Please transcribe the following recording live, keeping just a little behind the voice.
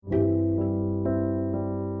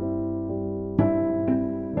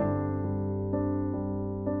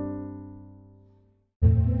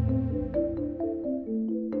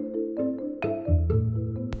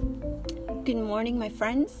morning, my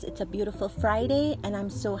friends. It's a beautiful Friday, and I'm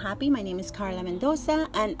so happy. My name is Carla Mendoza,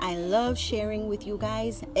 and I love sharing with you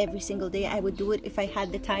guys every single day. I would do it if I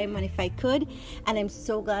had the time and if I could, and I'm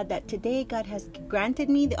so glad that today God has granted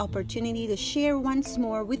me the opportunity to share once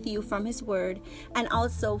more with you from His Word and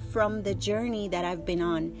also from the journey that I've been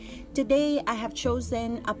on. Today, I have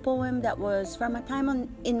chosen a poem that was from a time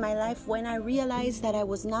in my life when I realized that I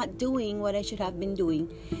was not doing what I should have been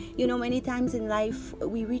doing. You know, many times in life,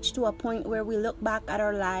 we reach to a point where we look back at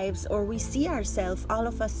our lives or we see ourselves all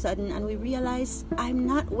of a sudden and we realize, I'm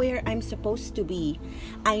not where I'm supposed to be.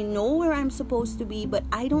 I know where I'm supposed to be, but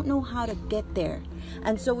I don't know how to get there.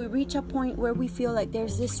 And so we reach a point where we feel like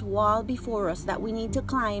there's this wall before us that we need to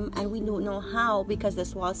climb, and we don't know how because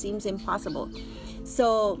this wall seems impossible.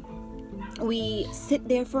 So we sit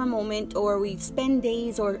there for a moment, or we spend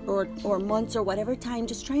days or months or whatever time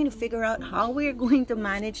just trying to figure out how we're going to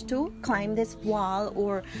manage to climb this wall,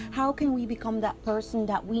 or how can we become that person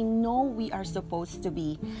that we know we are supposed to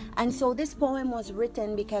be. And so this poem was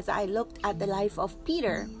written because I looked at the life of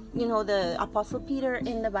Peter, you know, the Apostle Peter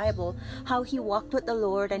in the Bible, how he walked with the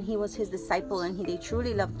Lord and he was his disciple and they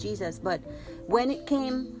truly loved Jesus. But when it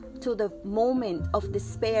came to the moment of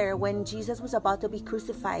despair, when Jesus was about to be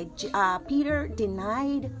crucified, Peter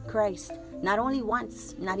denied Christ, not only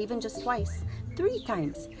once, not even just twice, 3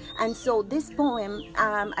 times. And so this poem,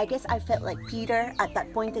 I guess I felt like Peter at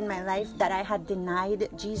that point in my life, that I had denied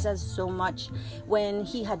Jesus so much when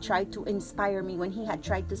he had tried to inspire me, when he had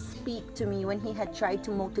tried to speak to me, when he had tried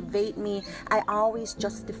to motivate me. I always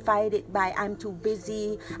justified it by, I'm too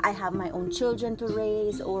busy, I have my own children to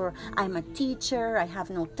raise, or I'm a teacher, I have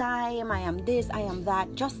no time, I am this, I am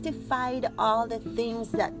that. Justified all the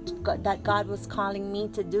things that God was calling me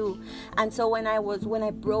to do. And so when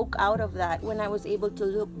I broke out of that, when I was able to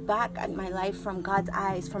look back at my life from God's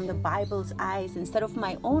eyes, from the Bible's eyes, instead of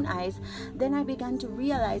my own eyes, then I began to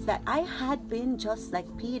realize that I had been just like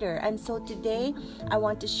Peter. And so today I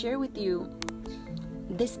want to share with you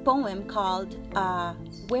this poem called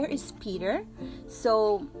Where is Peter?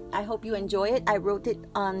 So I hope you enjoy it. I wrote it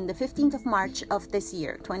on the 15th of March of this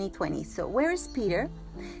year, 2020. So where is Peter?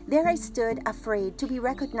 There I stood, afraid to be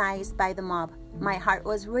recognized by the mob. My heart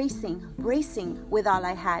was racing, bracing with all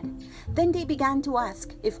I had. Then they began to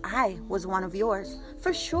ask if I was one of yours.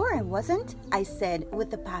 For sure I wasn't, I said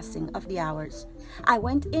with the passing of the hours. I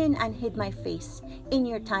went in and hid my face. In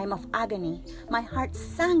your time of agony, my heart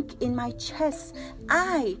sank in my chest.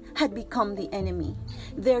 I had become the enemy.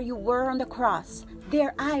 There you were on the cross.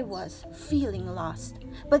 There I was, feeling lost.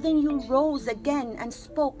 But then you rose again and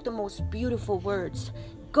spoke the most beautiful words.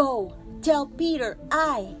 Go, tell Peter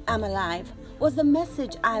I am alive, was the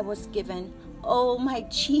message I was given. Oh, my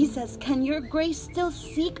Jesus, can your grace still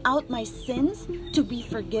seek out my sins to be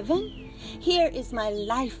forgiven? Here is my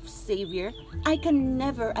life, Savior. I can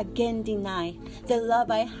never again deny the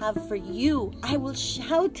love I have for you. I will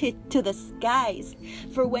shout it to the skies.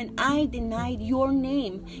 For when I denied your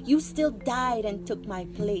name, you still died and took my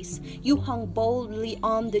place. You hung boldly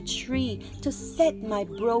on the tree to set my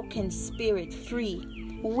broken spirit free.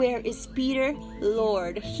 Where is Peter?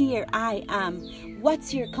 Lord, here I am.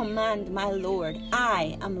 What's your command, my Lord?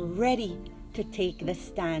 I am ready to take the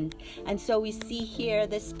stand. And so we see here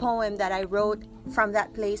this poem that I wrote from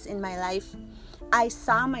that place in my life. I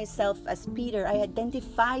saw myself as Peter. I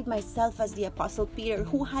identified myself as the Apostle Peter,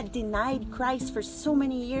 who had denied Christ for so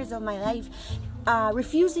many years of my life,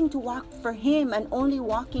 refusing to walk for Him and only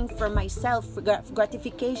walking for myself, for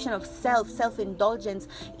gratification of self-indulgence,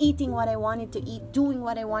 eating what I wanted to eat, doing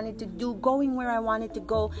what I wanted to do, going where I wanted to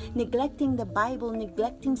go, neglecting the Bible,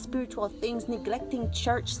 neglecting spiritual things, neglecting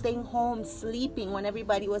church, staying home, sleeping when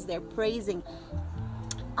everybody was there praising.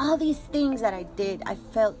 All these things that I did, I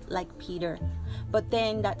felt like Peter. But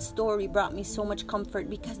then that story brought me so much comfort,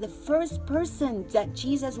 because the first person that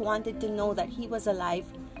Jesus wanted to know that He was alive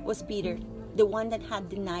was Peter, the one that had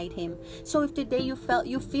denied Him. So if today you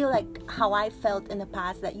feel like how I felt in the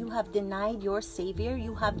past, that you have denied your Savior,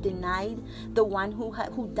 you have denied the one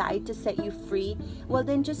who died to set you free, well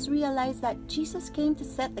then just realize that Jesus came to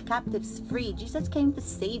set the captives free. Jesus came to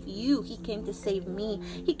save you. He came to save me.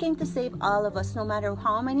 He came to save all of us. No matter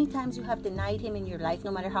how many times you have denied Him in your life,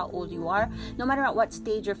 no matter how old you are, no matter at what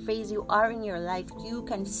stage or phase you are in your life, you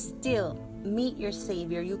can still meet your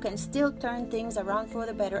Savior. You can still turn things around for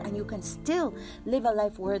the better, and you can still live a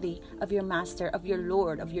life worthy of your Master, of your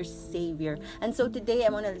Lord, of your Savior. And so today I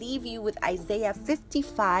want to leave you with Isaiah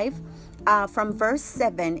 55 from verse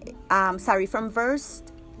 8.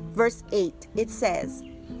 It says,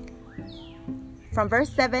 from verse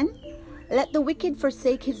 7, Let the wicked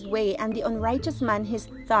forsake his way, and the unrighteous man his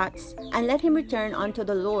thoughts, and let him return unto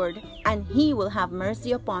the Lord, and he will have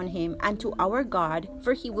mercy upon him, and to our God,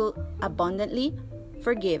 for he will abundantly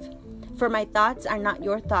forgive. For my thoughts are not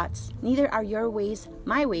your thoughts, neither are your ways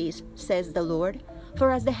my ways, says the Lord.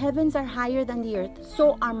 For as the heavens are higher than the earth,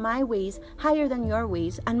 so are my ways higher than your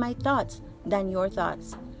ways, and my thoughts than your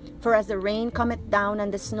thoughts. For as the rain cometh down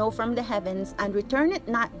and the snow from the heavens, and returneth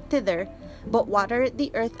not thither, but watereth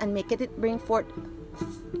the earth, and maketh it bring forth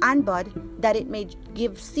and bud, that it may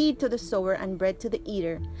give seed to the sower and bread to the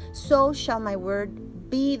eater, so shall my word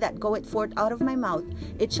be that goeth forth out of my mouth.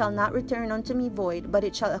 It shall not return unto me void, but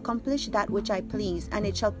it shall accomplish that which I please, and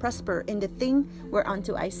it shall prosper in the thing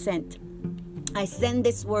whereunto I sent. I send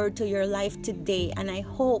this word to your life today, and I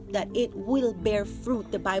hope that it will bear fruit.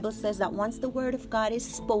 The Bible says that once the word of God is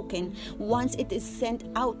spoken, once it is sent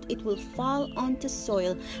out, it will fall onto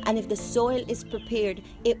soil, and if the soil is prepared,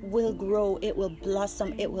 it will grow, it will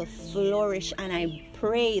blossom, it will flourish. And I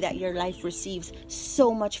pray that your life receives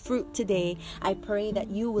so much fruit today. I pray that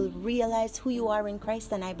you will realize who you are in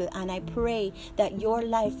Christ, and I pray that your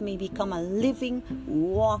life may become a living,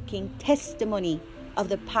 walking testimony of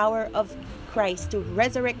the power of Christ to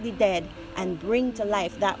resurrect the dead and bring to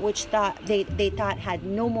life that which they thought had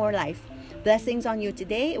no more life. Blessings on you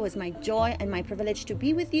today. It was my joy and my privilege to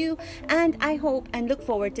be with you, and I hope and look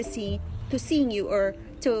forward to seeing you, or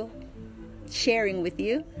to sharing with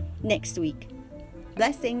you next week.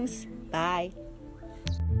 Blessings. Bye.